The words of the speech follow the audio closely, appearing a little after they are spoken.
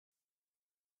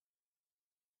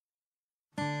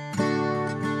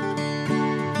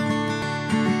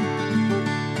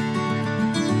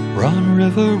Run,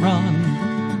 river,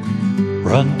 run,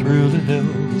 run through the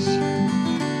hills.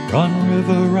 Run,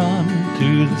 river, run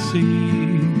to the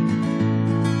sea.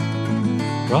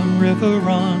 Run, river,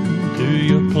 run to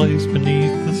your place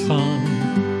beneath the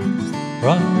sun.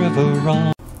 Run, river,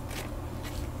 run.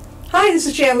 Hi, this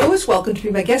is Jan Lewis. Welcome to be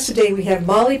my guest today. We have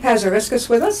Molly Pazareskis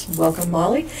with us. Welcome,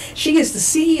 Molly. She is the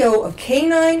CEO of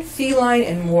Canine, Feline,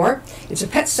 and More. It's a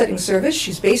pet sitting service.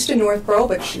 She's based in Northborough,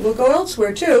 but she will go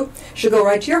elsewhere too. She'll go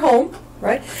right to your home,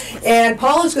 right? And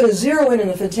Paula's going to zero in on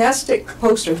a fantastic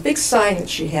poster, big sign that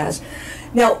she has.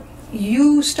 Now,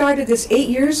 you started this 8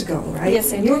 years ago, right?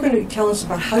 Yes, and you were going to tell us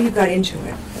about how you got into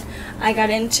it. I got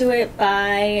into it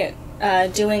by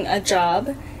doing a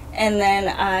job, and then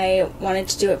I wanted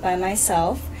to do it by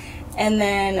myself, and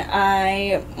then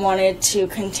I wanted to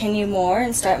continue more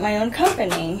and start my own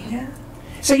company. Yeah.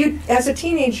 So you, as a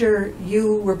teenager,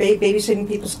 you were babysitting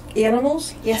people's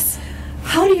animals? Yes.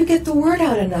 How do you get the word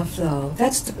out enough, though?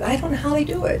 I don't know how they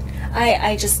do it.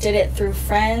 I just did it through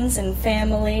friends and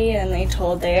family, and they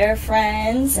told their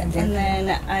friends, and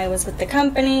then I was with the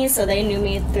company, so they knew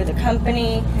me through the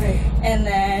company, Right. and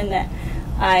then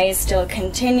I still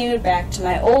continued back to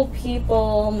my old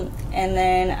people, and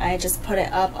then I just put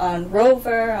it up on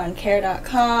Rover, on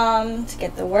care.com to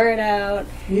get the word out.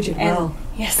 You did well.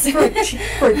 Yes.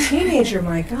 For a teenager,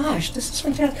 my gosh, this is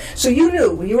fantastic. So you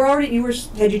knew,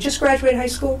 had you just graduated high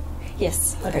school?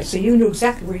 Yes. Okay, so you knew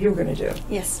exactly what you were going to do.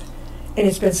 Yes. And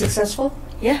it's been successful?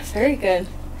 Yeah, very good.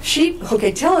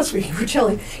 Okay, tell us what you were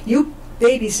telling. You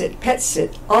babysit, pet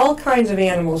sit, all kinds of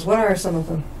animals. What are some of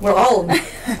them? Well, all of them.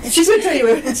 She's going to tell you,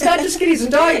 it's not just kitties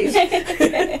and doggies.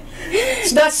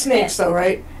 It's not snakes, though,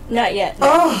 right? Not yet. No.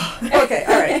 Oh, okay,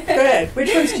 all right. Go ahead.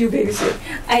 Which ones do you babysit?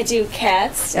 I do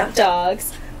cats, Yeah.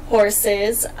 dogs,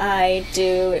 horses. I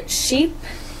do sheep,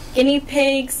 guinea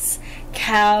pigs,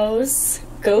 cows,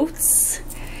 goats.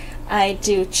 I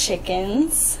do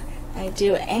chickens. I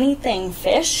do anything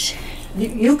fish.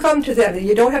 You come to them.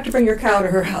 You don't have to bring your cow to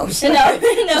her house. No,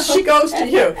 no. She goes to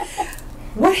you.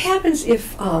 What happens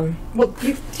if, well,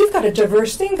 you've got a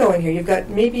diverse thing going here. You've got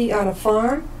maybe on a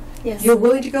farm. Yes. You're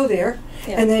willing to go there.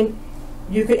 Yeah. And then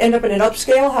you could end up in an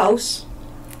upscale house,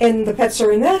 and the pets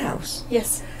are in that house.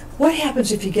 Yes. What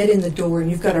happens if you get in the door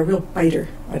and you've got a real biter,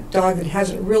 a dog that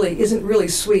isn't really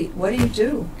sweet? What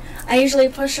do? I usually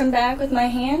push them back with my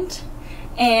hand,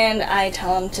 and I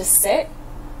tell them to sit.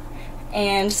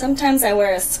 And sometimes I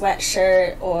wear a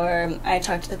sweatshirt, or I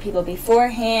talk to the people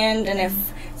beforehand, and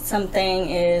if something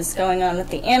is going on with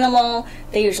the animal,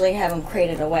 they usually have them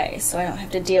crated away, so I don't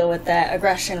have to deal with that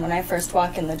aggression when I first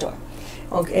walk in the door.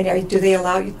 Okay, and do they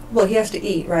allow you? Well, he has to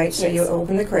eat, right? So Yes. you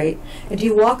open the crate, and do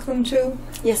you walk them too?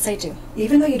 Yes, I do.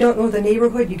 Even though you don't know the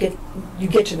neighborhood, you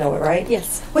get to know it, right?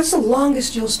 Yes. What's the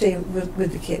longest you'll stay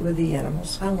with the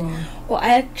animals? How long? Well,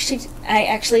 I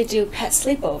actually do pet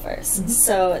sleepovers,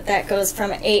 so that goes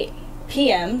from 8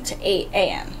 p.m. to 8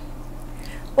 a.m.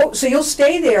 Oh, so you'll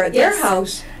stay there at their Yes.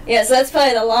 house? Yeah, so that's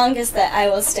probably the longest that I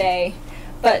will stay,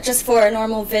 but just for a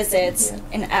normal visit,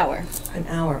 an hour. An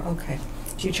hour, okay.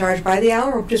 Do you charge by the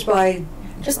hour or just by?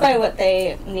 Just by what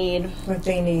they need. What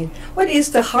they need. What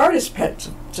is the hardest pet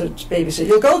to babysit?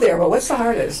 You'll go there, but what's the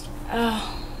hardest?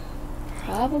 Oh,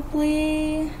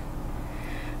 probably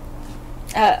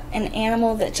an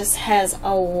animal that just has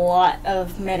a lot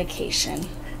of medication.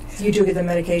 You do get the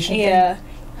medication thing? Yeah.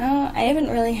 I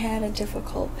haven't really had a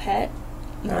difficult pet.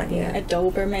 Not yet. A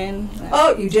Doberman.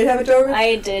 Oh, you did have a Doberman?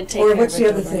 I did take Or care what's of a the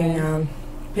other Doberman. thing?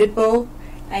 Pit bull?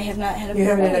 I have not had a You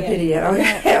haven't had a pitty yet.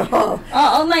 Okay. Oh.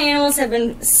 All my animals have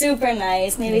been super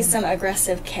nice. Maybe some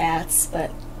aggressive cats, but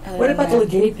other What than about the that, little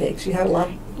guinea pigs? You have a lot.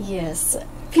 Yes.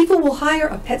 People will hire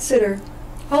a pet sitter.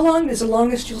 How long is the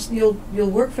longest you'll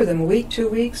work for them? A week, 2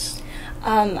 weeks?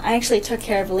 I actually took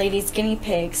care of a lady's guinea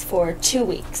pigs for 2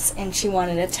 weeks, and she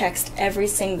wanted to text every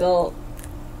single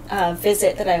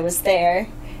visit that I was there,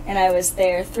 and I was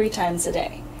there 3 times a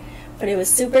day. But it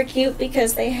was super cute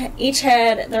because they each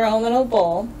had their own little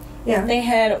bowl. Yeah. They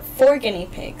had 4 guinea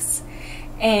pigs,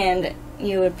 and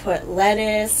you would put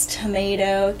lettuce,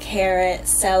 tomato, carrot,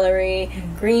 celery,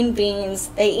 green beans.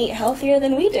 They eat healthier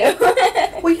than we do.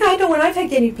 Well, yeah, I know when I've had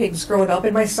guinea pigs growing up,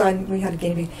 and my son, we had a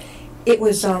guinea pig, it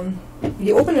was,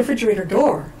 you open the refrigerator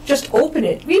door, just open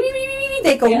it,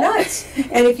 they go nuts.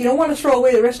 And if you don't want to throw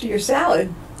away the rest of your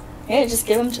salad, Yeah, just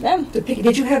give them to them.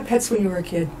 did you have pets when you were a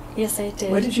kid? Yes, I did.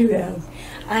 What did you have?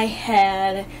 I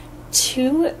had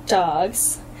 2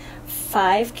 dogs,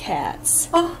 5 cats,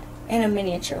 Oh, and a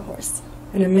miniature horse.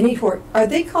 and a mini horse. Are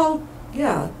they called?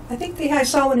 Yeah, I think I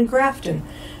saw one in Grafton.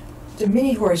 The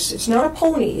mini horse. It's not a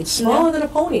pony. It's smaller than a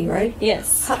pony, right?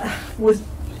 Yes.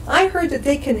 I heard that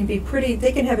they can be pretty.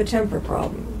 They can have a temper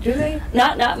problem. Do they?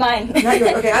 Not mine. Not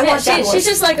yours. Okay, I want that one. She's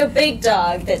just like a big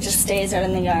dog that just stays out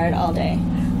in the yard all day.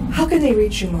 How can they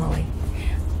reach you, Molly?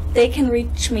 They can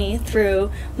reach me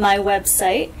through my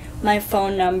website, my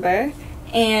phone number,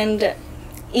 and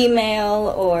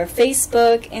email or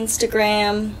Facebook,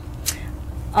 Instagram,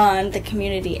 on the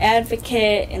Community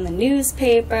Advocate, in the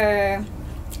newspaper,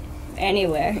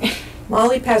 anywhere.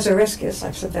 Molly Pazareskis,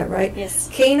 I've said that right? Yes.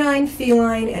 Canine,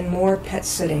 Feline, and More Pet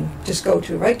Sitting. Just go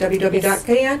to, right?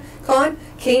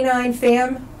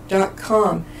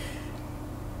 www.caninefam.com.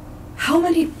 How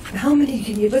many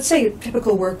can you, let's say a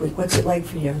typical work week, what's it like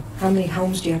for you? How many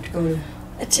homes do you have to go to?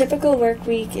 A typical work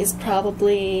week is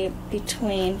probably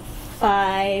between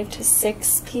 5 to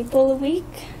 6 people a week.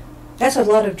 That's a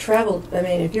lot of travel. I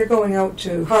mean, if you're going out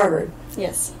to Harvard,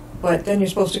 Yes. but then you're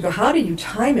supposed to go, how do you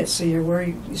time it so you're where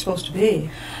you're supposed to be?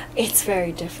 It's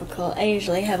very difficult. I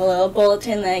usually have a little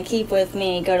bulletin that I keep with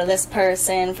me, go to this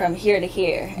person from here to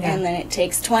here, Yeah. and then it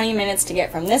takes 20 minutes to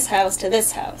get from this house to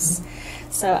this house.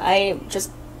 So I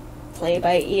just play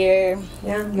by ear.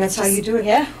 Yeah, and that's how you do it.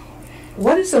 Yeah.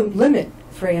 What is the limit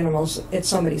for animals at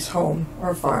somebody's home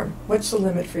or farm? What's the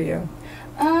limit for you?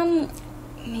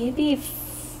 Maybe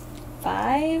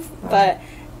 5, but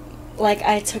like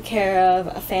I took care of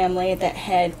a family that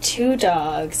had 2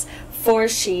 dogs, 4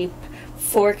 sheep,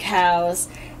 4 cows,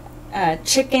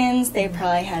 chickens. They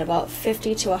probably had about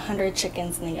 50 to 100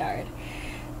 chickens in the yard.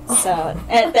 So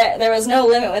there was no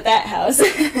limit with that house.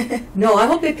 No, I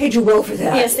hope they paid you well for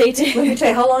that. Yes, they did. Let me tell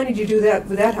you, how long did you do that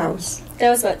with that house? That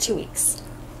was about 2 weeks.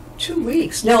 2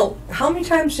 weeks. Now, how many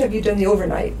times have you done the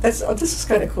overnight? This is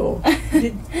kind of cool. A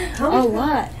How many?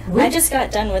 lot. I just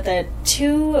got done with a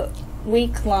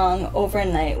 2-week-long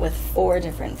overnight with 4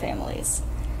 different families.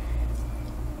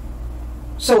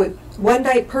 So one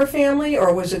night per family,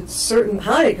 or was it certain?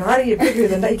 How do you figure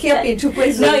the night? You can't be in 2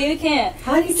 places. No, you can't.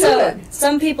 How do you do So it?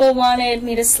 some people wanted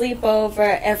me to sleep over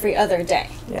every other day.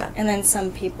 Yeah. And then some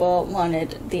people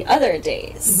wanted the other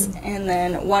days. And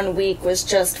then 1 week was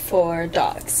just for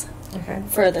dogs, Okay.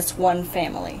 for this one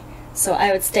family. So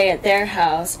I would stay at their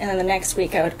house, and then the next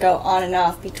week I would go on and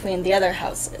off between the other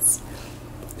houses.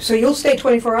 So you'll stay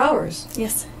 24 hours.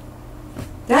 Yes.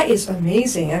 That is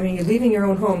amazing. I mean, you're leaving your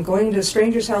own home, going into a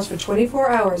stranger's house for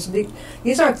 24 hours.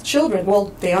 These aren't children.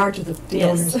 Well, they are to the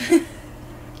Yes. owners.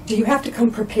 Do you have to come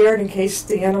prepared in case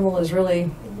the animal is really,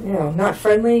 not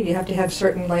friendly? You have to have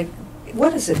certain,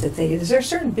 what is it that they use? Is there a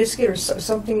certain biscuit or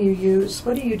something you use?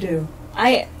 What do you do?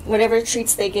 Whatever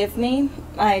treats they give me,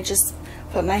 I just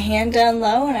put my hand down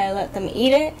low and I let them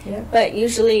eat it. Yeah. But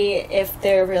usually if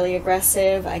they're really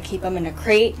aggressive, I keep them in a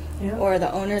crate, Yeah. or the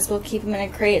owners will keep them in a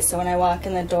crate, so when I walk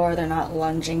in the door, they're not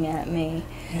lunging at me.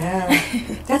 Yeah.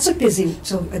 That's a busy,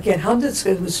 so again, how did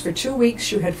it was for 2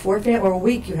 weeks you had 4 families, or a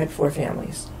week you had 4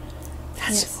 families.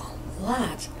 That's Yes. a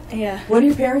lot. Yeah. What do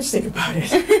your parents think about it?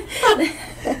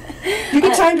 You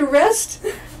get time to rest?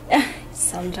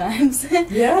 Sometimes.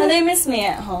 Yeah? And they miss me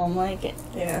at home, like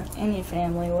Yeah. any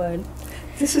family would.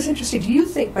 This is interesting. Do you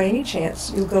think by any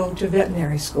chance you'll go to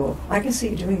veterinary school? I can see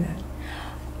you doing that.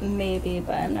 Maybe,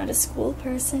 but I'm not a school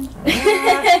person.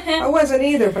 I wasn't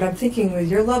either, but I'm thinking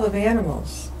with your love of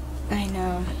animals, I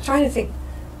know. I'm trying to think,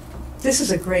 this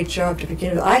is a great job to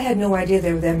begin with. I had no idea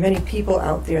there were that many people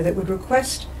out there that would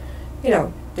request,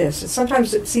 this.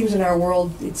 Sometimes it seems in our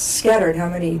world it's scattered how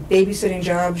many babysitting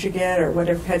jobs you get or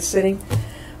whatever, pet sitting.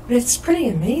 But it's pretty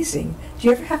amazing. Do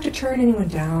you ever have to turn anyone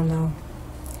down, though?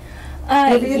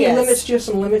 Have you any limits? Do you have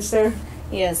some limits there?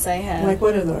 Yes, I have. Like,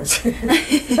 what are those?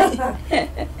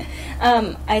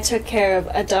 I took care of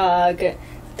a dog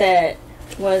that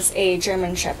was a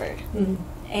German Shepherd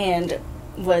and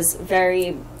was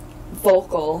very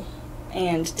vocal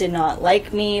and did not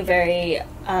like me, very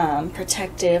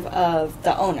protective of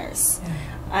the owners. Yeah.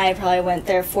 I probably went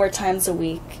there 4 times a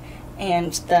week,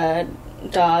 and the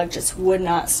dog just would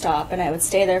not stop, and I would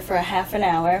stay there for a half an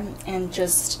hour and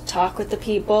just talk with the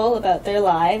people about their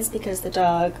lives because the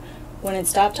dog wouldn't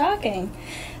stop talking.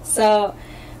 So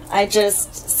I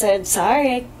just said,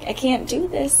 sorry, I can't do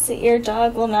this. Your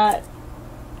dog will not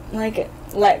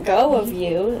let go of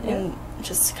you and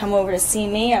just come over to see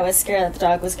me. I was scared that the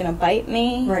dog was going to bite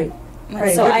me. Right.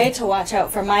 So I had to watch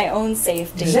out for my own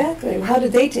safety. Exactly. How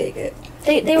did they take it?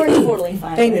 They were totally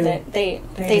fine They with knew. it. They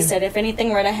knew. said, if anything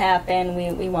were to happen,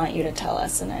 we want you to tell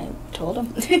us, and I told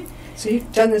them. So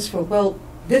you've done this for,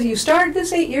 you started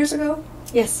this 8 years ago?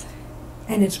 Yes.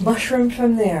 And it's mushroomed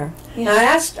from there.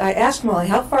 Yes. Now I asked Molly,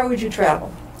 how far would you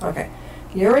travel? Okay.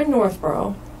 You're in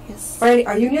Northborough. Yes. Right,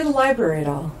 are you near the library at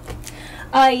all?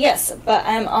 Yes, but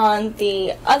I'm on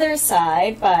the other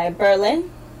side by Berlin.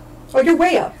 Oh, you're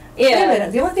way up. Yeah. Wait a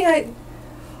minute. The only thing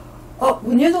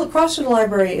near across from the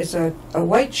library is a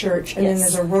white church, and then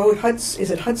Yes. there's a road.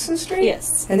 Is it Hudson Street?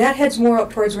 Yes. And that heads more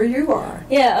up towards where you are.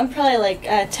 Yeah, I'm probably like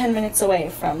 10 minutes away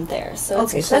from there. So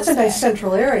Okay, it's so that's a close nice there.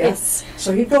 central area. Yes.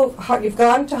 So you'd you've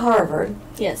gone to Harvard.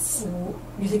 Yes.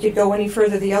 You think you'd go any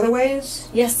further the other ways?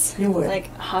 Yes. You would.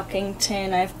 Like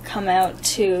Hopkinton, I've come out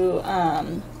to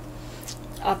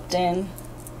Upton.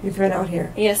 You've been out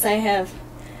here. Yes, I have.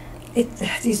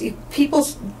 These people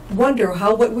wonder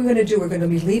what we're going to do. We're going to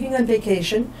be leaving on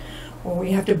vacation, or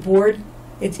we have to board.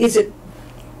 Is it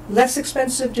less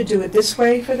expensive to do it this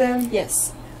way for them?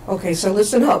 Yes. Okay, so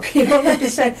listen up. You don't have to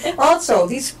say. Also,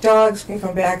 these dogs can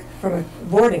come back from a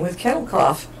boarding with kennel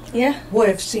cough. Yeah. Boy,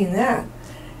 I've seen that.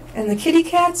 And the kitty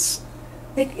cats,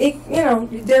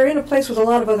 they're in a place with a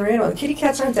lot of other animals. The kitty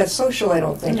cats aren't that social, I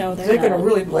don't think. No, they're going to not.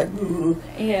 really be like, ooh.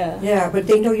 Yeah. Yeah, but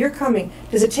they know you're coming.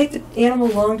 Does it take the animal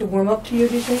long to warm up to you,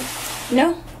 do you think?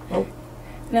 No. Oh.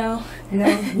 No. No,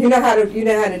 you know how to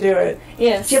do it.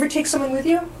 Yes. Did you ever take someone with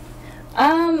you?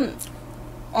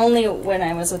 Only when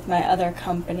I was with my other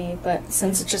company, but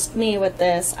since it's just me with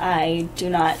this, I do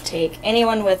not take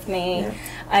anyone with me. Yeah.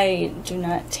 I do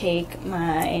not take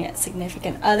my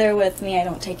significant other with me. I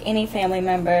don't take any family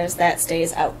members. That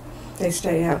stays out. They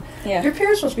stay out. Yeah. Your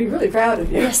parents must be really proud of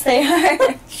you. Yes, they are.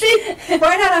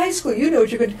 Right out of high school, you know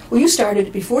what you're going to. Well, you started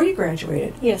it before you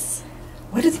graduated. Yes.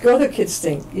 What did the other kids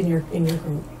think in your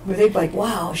group? Were they like,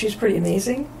 wow, she's pretty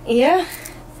amazing? Yeah.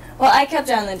 Well, I kept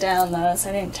on the down low, so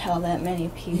I didn't tell that many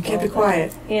people. You kept it but-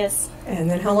 quiet. Yes. And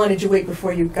then how long did you wait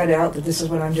before you got out that this is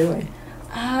what I'm doing?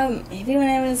 Maybe when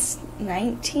I was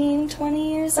 19,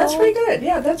 20 years That's old. pretty good.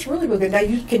 Yeah, that's really good. Now,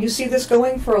 can you see this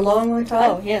going for a long, long time?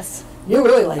 Oh, yes. You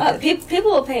really like it.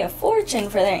 People will pay a fortune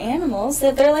for their animals.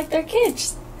 They're like their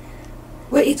kids.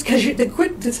 Well, it's because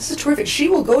this is terrific. She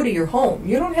will go to your home.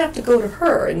 You don't have to go to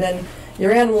her, and then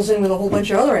your animal's in with a whole bunch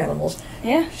of other animals.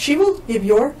 Yeah. She will give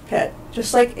your pet,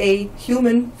 just like a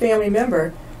human family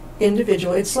member,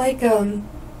 individual. It's like,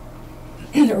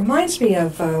 it reminds me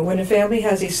of when a family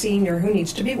has a senior who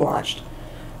needs to be watched.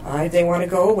 They want to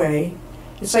go away.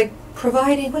 It's like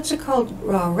providing, what's it called,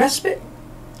 respite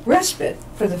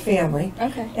for the family.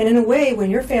 Okay. And in a way,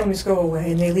 when your families go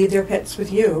away and they leave their pets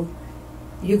with you,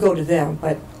 you go to them,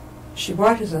 but she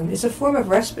watches them. It's a form of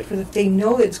respite for they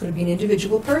know that it's going to be an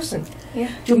individual person.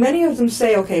 Yeah. Do many of them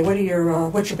say, okay,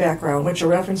 what's your background, what's your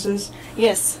references?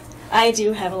 Yes. I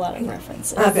do have a lot of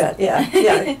references. I bet,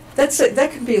 yeah. That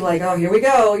could be like, oh, here we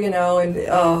go, and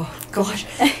oh, gosh.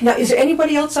 Now, is there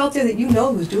anybody else out there that you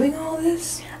know who's doing all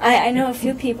this? I know a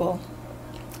few people,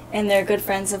 and they're good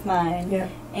friends of mine. Yeah.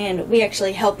 And we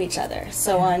actually help each other.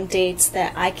 So on dates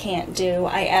that I can't do,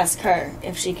 I ask her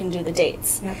if she can do the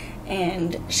dates. Yeah.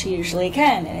 And she usually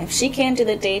can. And if she can't do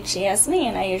the date, she asks me,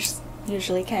 and I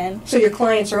usually can. So your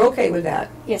clients are okay with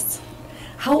that? Yes.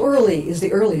 How early is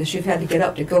the earliest you've had to get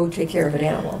up to go take care of an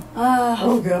animal?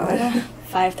 Oh, God.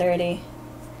 5:30.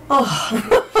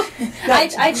 Oh.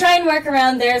 I try and work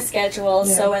around their schedule,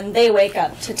 Yeah. so when they wake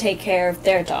up to take care of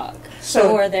their dog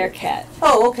or their cat.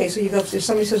 Oh, okay, so you go upstairs.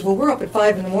 Somebody says, well, we're up at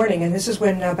 5 in the morning, and this is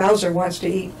when Bowser wants to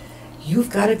eat.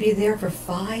 You've got to be there for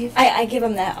 5? I give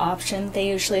them that option. They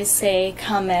usually say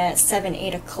come at 7,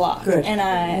 8 o'clock. Good. And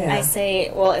Yeah. I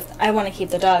say, well, if I want to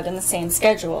keep the dog on the same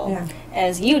schedule Yeah.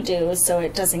 as you do, so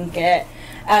it doesn't get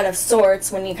out of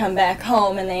sorts when you come back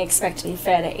home and they expect to be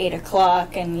fed at 8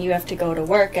 o'clock and you have to go to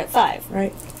work at 5.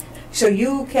 Right. So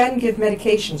you can give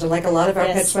medications, like a lot of our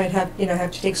Yes. pets might have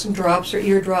to take some drops or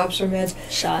ear drops or meds.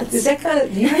 Shots. Is that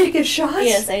do you have to give shots?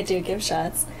 Yes, I do give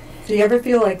shots. Do you ever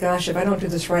feel like, gosh, if I don't do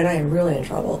this right, I am really in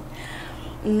trouble?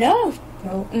 No.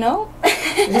 No. No.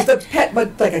 It's the pet,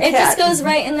 but like a cat. It just goes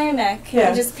right in their neck. Yeah.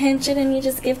 You just pinch it and you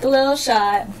just give the little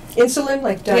shot. Insulin,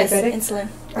 like diabetic? Yes, insulin.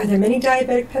 Are there many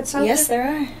diabetic pets out Yes, there?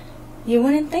 there are. You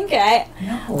wouldn't think it.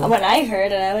 No. When I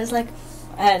heard it, I was like,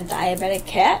 a diabetic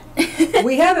cat?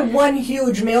 We have one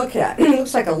huge male cat. He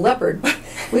looks like a leopard.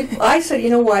 I said, you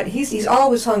know what? He's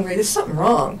always hungry. There's something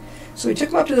wrong. So we took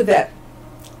him up to the vet,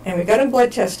 and we got him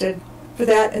blood tested for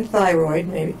that and thyroid,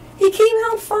 maybe. He came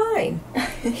out fine.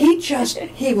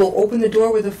 He will open the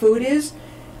door where the food is.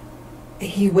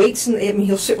 He waits, and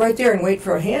he'll sit right there and wait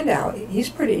for a handout. He's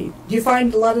pretty. Do you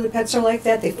find a lot of the pets are like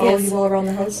that? They follow Yes. you all around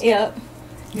the house? Yep.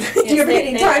 Do you ever get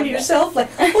any time to yourself? Like,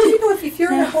 well, if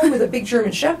you're in a home with a big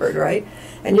German Shepherd, right,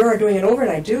 and you're doing an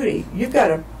overnight duty, you've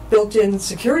got a built-in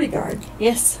security guard.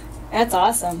 Yes. That's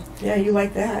awesome. Yeah, you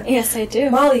like that. Yes, I do.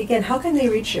 Molly, again, how can they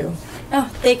reach you? Oh,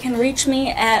 they can reach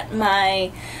me at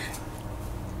my,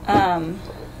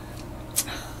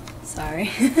 sorry.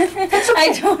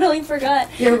 I totally forgot.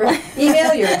 Your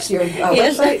email, your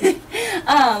Yes. website?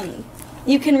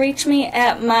 You can reach me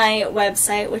at my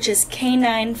website, which is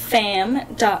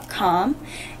caninefam.com,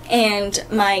 and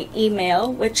my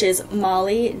email, which is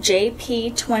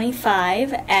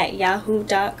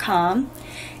mollyjp25@yahoo.com,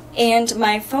 and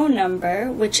my phone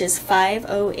number, which is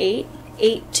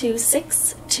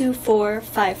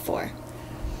 508-826-2454.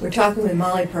 We're talking with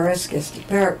Molly Pazareskis.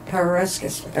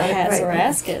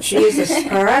 Pazareskis. She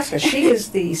is She is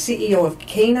the CEO of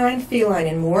Canine, Feline,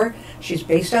 and More. She's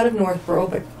based out of Northborough,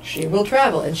 but she will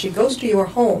travel, and she goes to your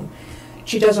home.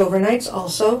 She does overnights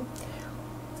also.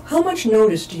 How much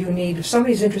notice do you need if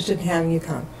somebody's interested in having you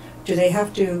come? Do they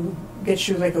have to get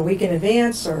you like a week in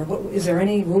advance, or is there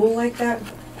any rule like that?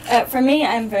 For me,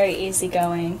 I'm very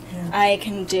easygoing. Yeah. I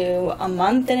can do a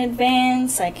month in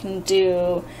advance. I can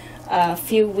do a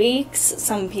few weeks.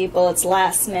 Some people, it's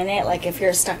last minute, like if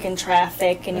you're stuck in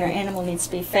traffic and your animal needs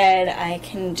to be fed, I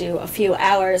can do a few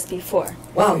hours before.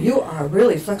 Wow, you are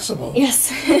really flexible.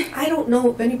 Yes. I don't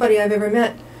know if anybody I've ever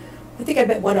met, I think I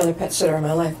met one other pet sitter in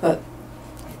my life, but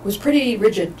was pretty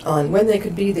rigid on when they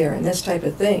could be there and this type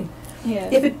of thing. Yeah.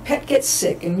 If a pet gets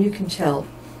sick and you can tell,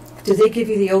 do they give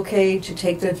you the okay to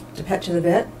take the pet to the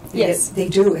vet? Yes. They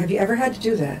do. Have you ever had to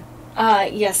do that?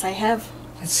 Yes, I have.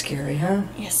 That's scary, huh?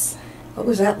 Yes. What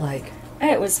was that like?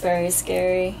 It was very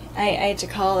scary. I had to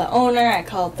call the owner, I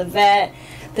called the vet.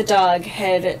 The dog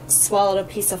had swallowed a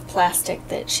piece of plastic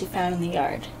that she found in the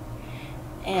yard.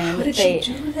 And How did she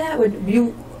do that?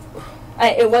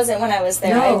 It wasn't when I was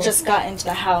there. No. I just got into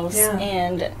the house, Yeah.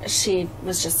 and she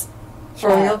was just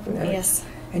Throwing up and everything? Yes.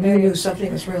 And you knew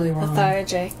something was really wrong.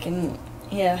 Lethargic, and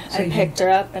yeah, So I picked her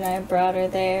up and I brought her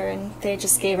there, and they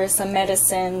just gave her some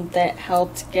medicine that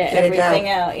helped get Get it everything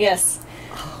out. Yes.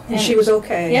 And she was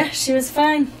okay. Yeah, she was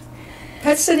fine.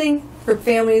 Pet sitting for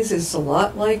families is a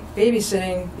lot like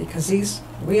babysitting because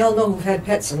we all know who've had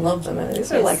pets and love them, and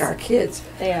these are Yes. like our kids.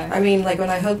 They are. I mean, like when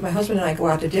my husband and I go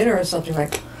out to dinner or something,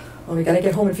 like, well, we got to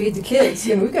get home and feed the kids.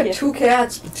 You know, we've got Yeah. 2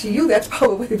 cats, but to you, that's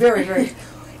probably very, very.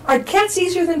 Are cats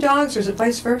easier than dogs, or is it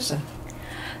vice versa?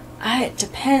 It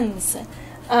depends.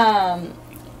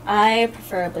 I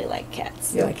preferably like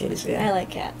cats. You like kitties, yeah. I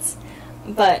like cats.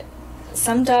 But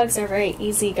some dogs are very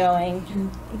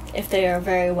easygoing. If they are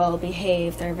very well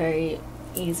behaved, they're very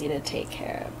easy to take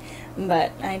care of.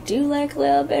 But I do like a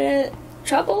little bit of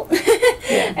trouble.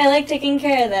 Yeah. I like taking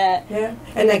care of that. Yeah.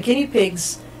 And like guinea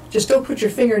pigs, just don't put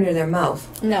your finger near their mouth.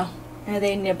 No.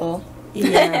 They nibble.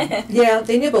 Yeah, yeah,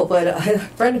 they nibble. But a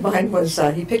friend of mine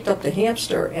he picked up the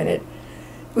hamster, and it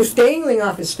was dangling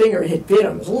off his finger. It had bit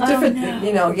him. It was a little different, no.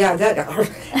 you know. Yeah, and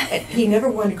he never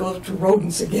wanted to go to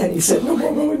rodents again. He said no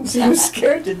more rodents. He was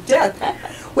scared to death.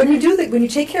 When you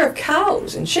take care of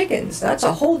cows and chickens, that's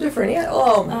a whole different.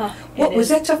 What was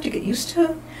that tough to get used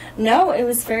to? No, it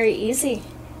was very easy.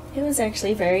 It was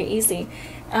actually very easy.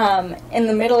 In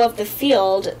the middle of the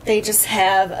field, they just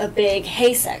have a big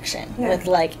hay section with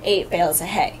like 8 bales of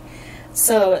hay.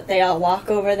 So they all walk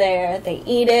over there, they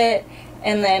eat it,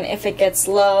 and then if it gets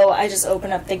low, I just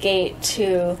open up the gate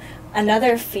to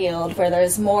another field where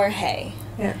there's more hay.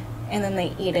 Yeah. And then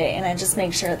they eat it, and I just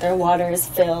make sure that their water is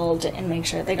filled and make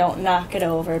sure they don't knock it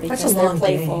over because That's a they're long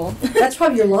playful. day. That's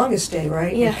probably your longest day,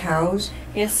 right? Yeah. With cows.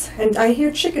 Yes. And I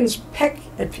hear chickens peck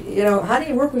at, how do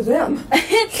you work with them?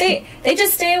 they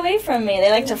just stay away from me.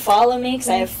 They like to follow me because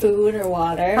I have food or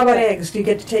water. How about eggs? Do you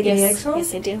get to take any eggs home?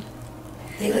 Yes, I do.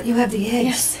 They let you have the eggs?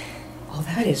 Yes. Oh,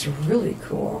 that is really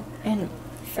cool. And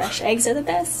fresh eggs are the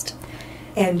best.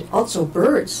 And also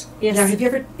birds. Yes. Now,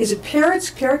 is it parrots,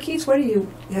 parakeets? What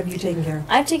have you taken care of?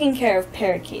 I've taken care of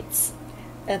parakeets.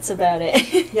 That's about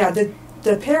it. Yeah,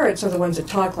 the parrots are the ones that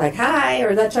talk like, hi,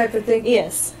 or that type of thing.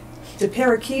 Yes. The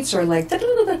parakeets are like,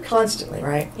 da-da-da-da, constantly,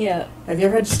 right? Yeah. Have you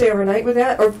ever had to stay overnight with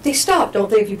that? Or they stop, don't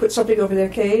they, if you put something over their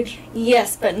cage?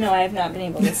 Yes, but no, I have not been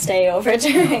able to stay over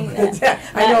during that.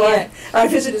 I know. Not yet. I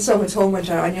visited someone's home one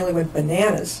time. I nearly went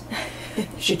bananas.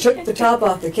 She took the top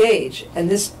off the cage,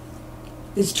 and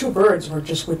these 2 birds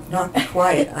would not be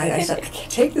quiet. I said, I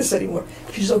can't take this anymore.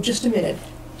 She says, oh, just a minute.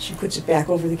 She puts it back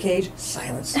over the cage.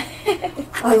 Silence.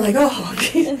 I'm like, oh,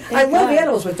 geez. I love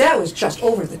animals, but that was just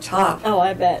over the top. Oh,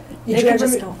 I bet. Did They you can ever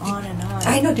just meet- go on and on.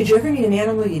 I know. Did you ever meet an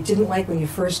animal you didn't like when you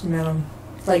first met them?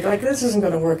 Like this isn't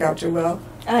going to work out too well.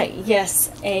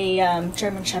 Yes, a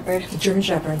German Shepherd. The German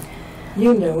Shepherd.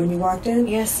 You knew when you walked in?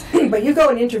 Yes. But you go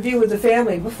and interview with the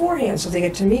family beforehand so they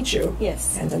get to meet you.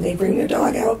 Yes. And then they bring their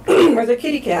dog out, or their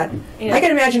kitty cat. Yeah. I can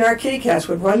imagine our kitty cats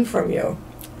would run from you.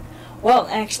 Well,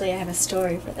 actually, I have a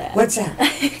story for that. What's that?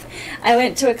 I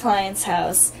went to a client's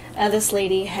house. This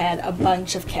lady had a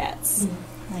bunch of cats,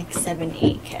 like 7,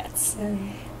 8 cats.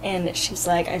 And she's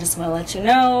like, I just want to let you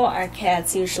know, our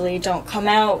cats usually don't come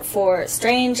out for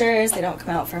strangers. They don't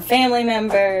come out for family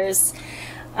members.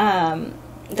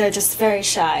 They're just very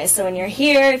shy. So when you're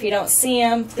here, if you don't see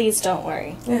them, please don't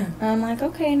worry. Yeah. And I'm like,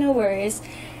 okay, no worries.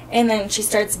 And then she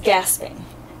starts gasping.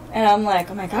 And I'm like,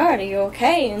 oh my God, are you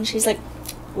okay? And she's like,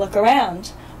 look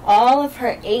around. All of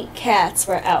her 8 cats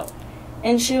were out.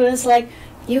 And she was like,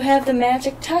 you have the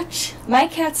magic touch. My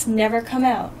cats never come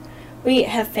out. We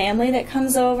have family that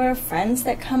comes over, friends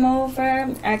that come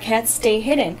over. Our cats stay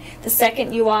hidden. The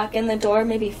second you walk in the door,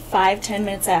 maybe 5-10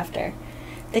 minutes after,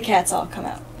 the cats all come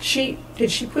out.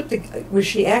 Was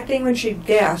she acting when she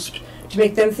gasped to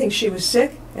make them think she was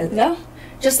sick? No,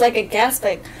 just like a gasp,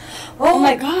 like, oh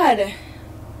my God,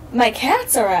 my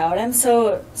cats are out. I'm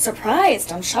so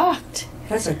surprised. I'm shocked.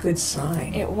 That's a good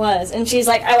sign. It was. And she's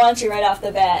like, I want you right off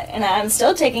the bat. And I'm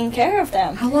still taking care of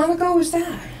them. How long ago was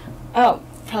that? Oh,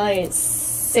 probably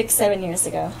 6-7 years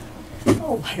ago.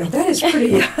 Oh my God, that is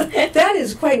pretty, that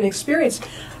is quite an experience.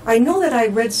 I know that I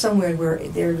read somewhere where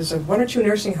there was 1 or 2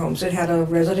 nursing homes that had a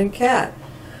resident cat.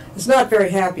 It's not very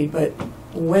happy, but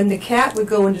when the cat would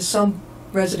go into some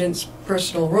resident's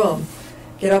personal room,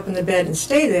 get up in the bed and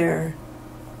stay there,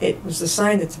 it was the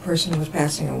sign that the person was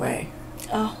passing away.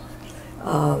 Oh.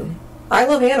 I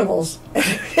love animals.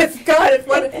 if God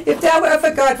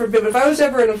forbid, if I was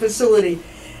ever in a facility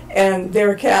and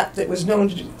there a cat that was known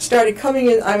to started coming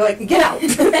in, I'm like, get out!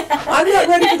 I'm not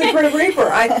ready for the Grim Reaper.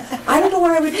 I don't know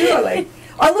what I would do. Like,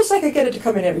 unless I could get it to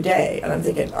come in every day, and I'm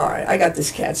thinking, all right, I got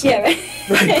this cat. So. Yeah, right.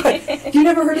 Right. But you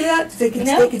never heard of that? They can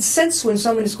No. sense when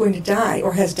someone is going to die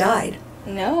or has died.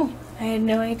 No, I had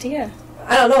no idea.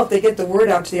 I don't know if they get the word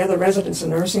out to the other residents in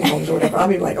nursing homes or whatever. I'll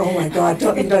be like, oh my God,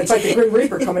 it's like the Grim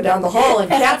Reaper coming down the hall in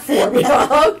cat form.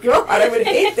 Oh God, I would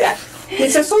hate that.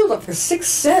 It's sort of like a sixth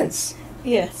sense.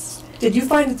 Yes. Did you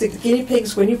find that the guinea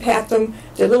pigs, when you pat them,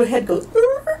 their little head goes?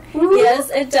 Yes,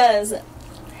 it does.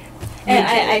 And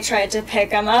I tried to pick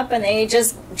them up, and they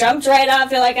just jumped right off.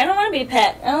 They're like, I don't want to be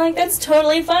pet. I'm like, that's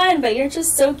totally fine, but you're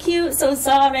just so cute, so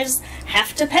soft. I just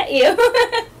have to pet you.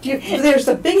 There's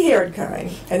the big-haired kind,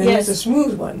 and then there's the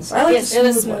smooth ones. I like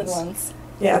the smooth ones.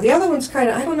 Yeah, the other one's kind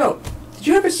of, I don't know. Did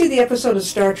you ever see the episode of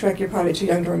Star Trek? You're probably too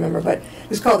young to remember, but it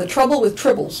was called The Trouble with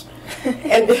Tribbles.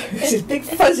 And it's these big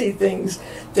fuzzy things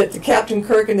that the Captain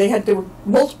Kirk and they were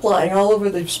multiplying all over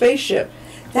the spaceship.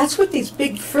 That's what these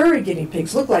big furry guinea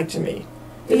pigs look like to me.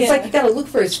 It's like you got to look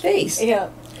for his face. Yeah.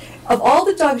 Of all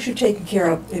the dogs you've taken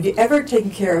care of, have you ever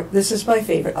taken care of, this is my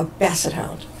favorite, a basset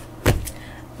hound?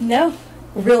 No.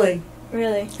 Really?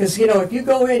 Really. Because, if you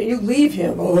go in and you leave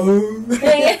him,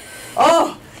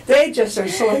 they just are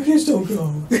so like, please don't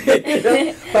go.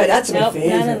 But that's my favorite.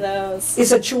 None of those.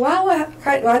 Is a Chihuahua,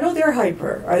 I know they're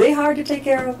hyper. Are they hard to take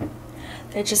care of?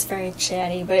 They're just very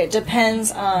chatty, but it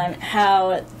depends on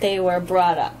how they were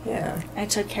brought up. Yeah. I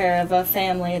took care of a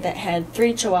family that had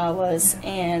 3 Chihuahuas,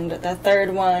 and the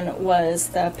third one was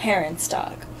the parents'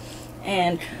 dog.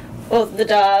 And both the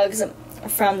dogs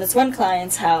from this one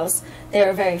client's house, they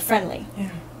were very friendly.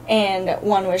 Yeah. And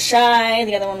one was shy,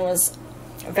 the other one was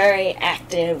very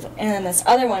active, and then this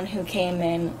other one who came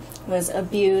in was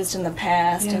abused in the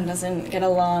past and doesn't get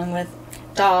along with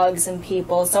dogs and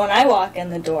people. So when I walk in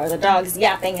the door, the dog's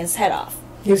yapping his head off.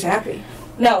 He was happy.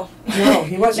 No,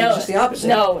 he wasn't. Just the opposite.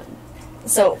 No.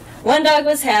 So one dog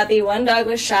was happy, one dog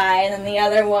was shy, and then the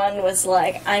other one was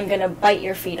like, I'm going to bite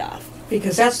your feet off.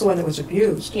 Because that's the one that was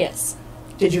abused. Yes.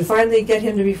 Did you finally get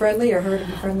him to be friendly or her to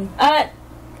be friendly?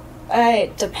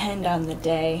 I depend on the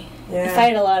day. Yeah. If I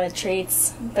had a lot of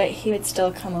treats, but he would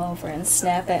still come over and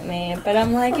snap at me. But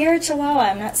I'm like, you're a Chihuahua,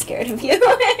 I'm not scared of you.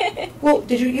 Well,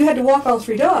 you had to walk all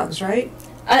 3 dogs, right?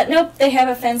 Nope, they have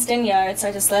a fenced-in yard, so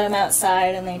I just let them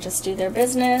outside, and they just do their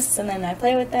business, and then I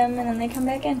play with them, and then they come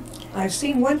back in. I've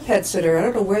seen one pet sitter, I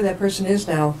don't know where that person is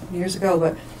now, years ago,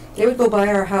 but they would go by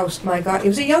our house, my God. He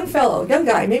was a young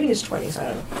guy, maybe in his 20s,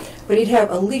 I don't know. But he'd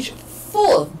have a leash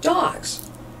full of dogs.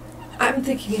 I'm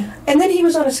thinking, and then he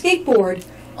was on a skateboard,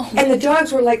 and the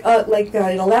dogs were like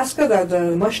in Alaska,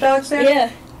 the mush dogs there.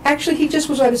 Yeah. Actually, he just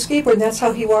was on a skateboard, and that's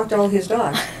how he walked all his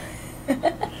dogs.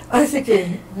 I'm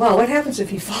thinking, wow, what happens if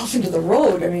he falls into the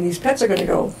road? I mean, these pets are going to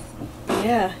go.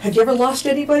 Yeah. Have you ever lost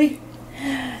anybody?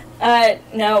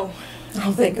 No.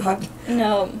 Oh, thank God.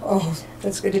 No. Oh,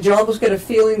 that's good. Did you almost get a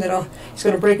feeling that he's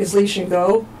going to break his leash and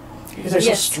go? Because they're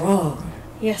so strong.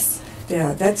 Yes.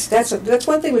 Yeah, that's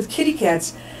one thing with kitty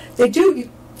cats. They do.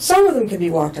 Some of them can be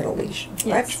walked on a leash.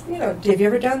 Yes. Have you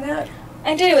ever done that?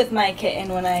 I did it with my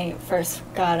kitten when I first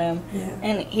got him, Yeah.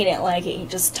 and he didn't like it. He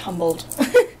just tumbled.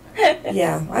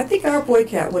 Yeah, I think our boy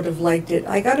cat would have liked it.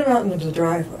 I got him out into the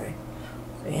driveway,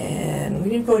 and we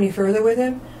didn't go any further with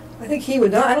him. I think he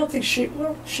would not. I don't think she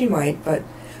might, but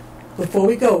before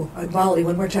we go, Molly,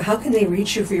 one more time, how can they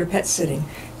reach you for your pet sitting?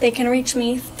 They can reach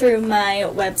me through my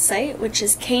website, which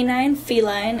is Canine,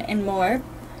 Feline, and More.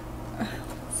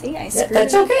 See, I screwed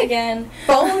That's it up okay. again.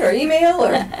 Phone or email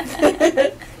or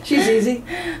she's easy.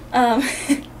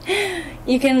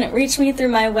 You can reach me through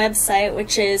my website,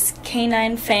 which is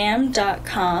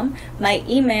caninefam.com, my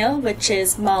email, which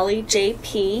is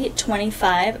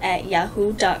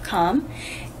mollyjp25@yahoo.com,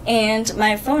 and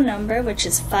my phone number, which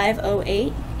is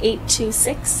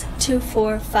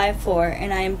 508-826-2454,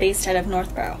 and I am based out of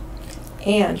Northborough.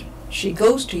 And she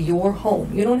goes to your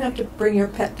home. You don't have to bring your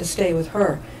pet to stay with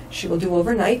her. She will do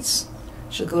overnights.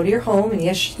 She'll go to your home, and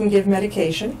yes, she can give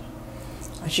medication.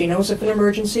 She knows if an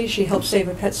emergency, she helped save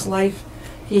a pet's life.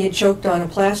 He had choked on a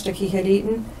plastic he had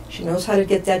eaten. She knows how to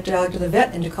get that dog to the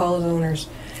vet and to call his owners.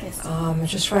 Yes.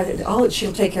 Just try that.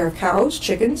 She'll take care of cows,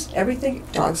 chickens, everything.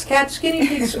 Dogs, cats, guinea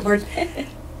pigs, birds.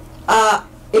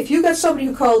 If you got somebody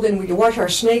who called in, would you watch our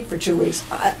snake for 2 weeks?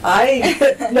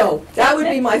 No, that would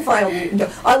be my final. No.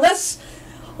 Unless,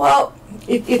 well,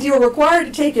 if you were required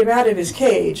to take him out of his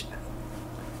cage,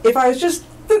 if I was just,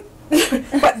 but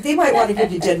they might want to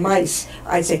give you dead mice,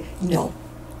 I'd say no.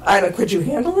 Could you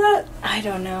handle that? I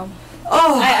don't know.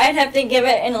 Oh, I'd have to give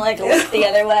it and like look the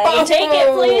other way. Take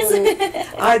it, please.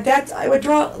 I would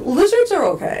draw. Lizards are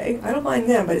okay. I don't mind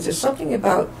them, but is there something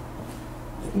about?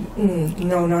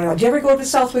 No. Do you ever go to the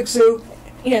Southwick Zoo?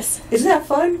 Yes. Isn't that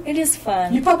fun? It is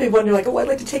fun. You probably wonder, like, I'd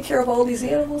like to take care of all these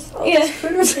animals. Oh, Yeah.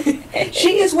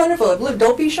 She is wonderful.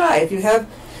 Don't be shy. If you have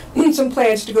some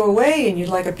plans to go away and you'd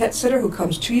like a pet sitter who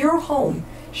comes to your home,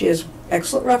 she has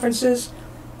excellent references,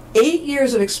 8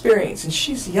 years of experience, and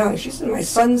she's young. She's in my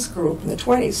son's group in the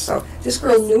 20s. So this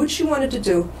girl knew what she wanted to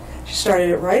do. She started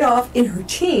it right off in her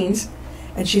teens,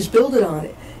 and she's building on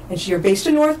it. And you're based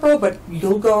in Northborough, but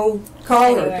you'll go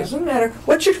call her. It doesn't matter.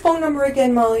 What's your phone number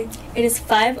again, Molly? It is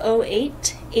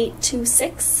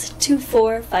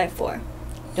 508-826-2454.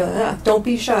 Don't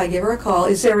be shy. Give her a call.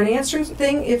 Is there an answering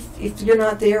thing if you're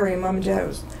not there or your mom and dad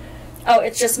was? Oh,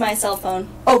 it's just my cell phone.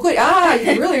 Oh, good.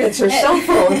 It's her cell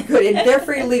phone. Good. And they're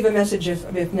free to leave a message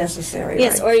if necessary.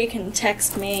 Yes, right? or you can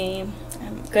text me.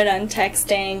 I'm good on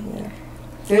texting. Yeah.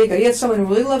 There you go. You have someone who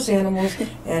really loves animals,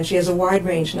 and she has a wide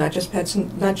range, not just pets,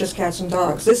 not just cats and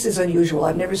dogs. This is unusual.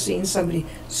 I've never seen somebody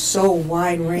so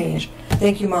wide range.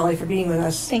 Thank you, Molly, for being with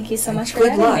us. Thank you so much for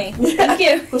Good luck. having me. Thank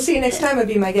you. We'll see you next time and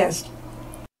be my guest.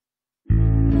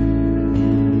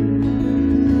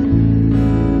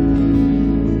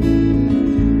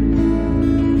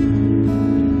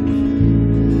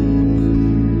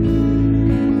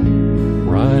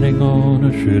 Riding on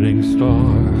a shooting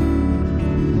star,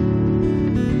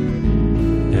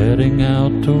 heading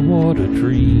out toward a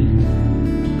dream.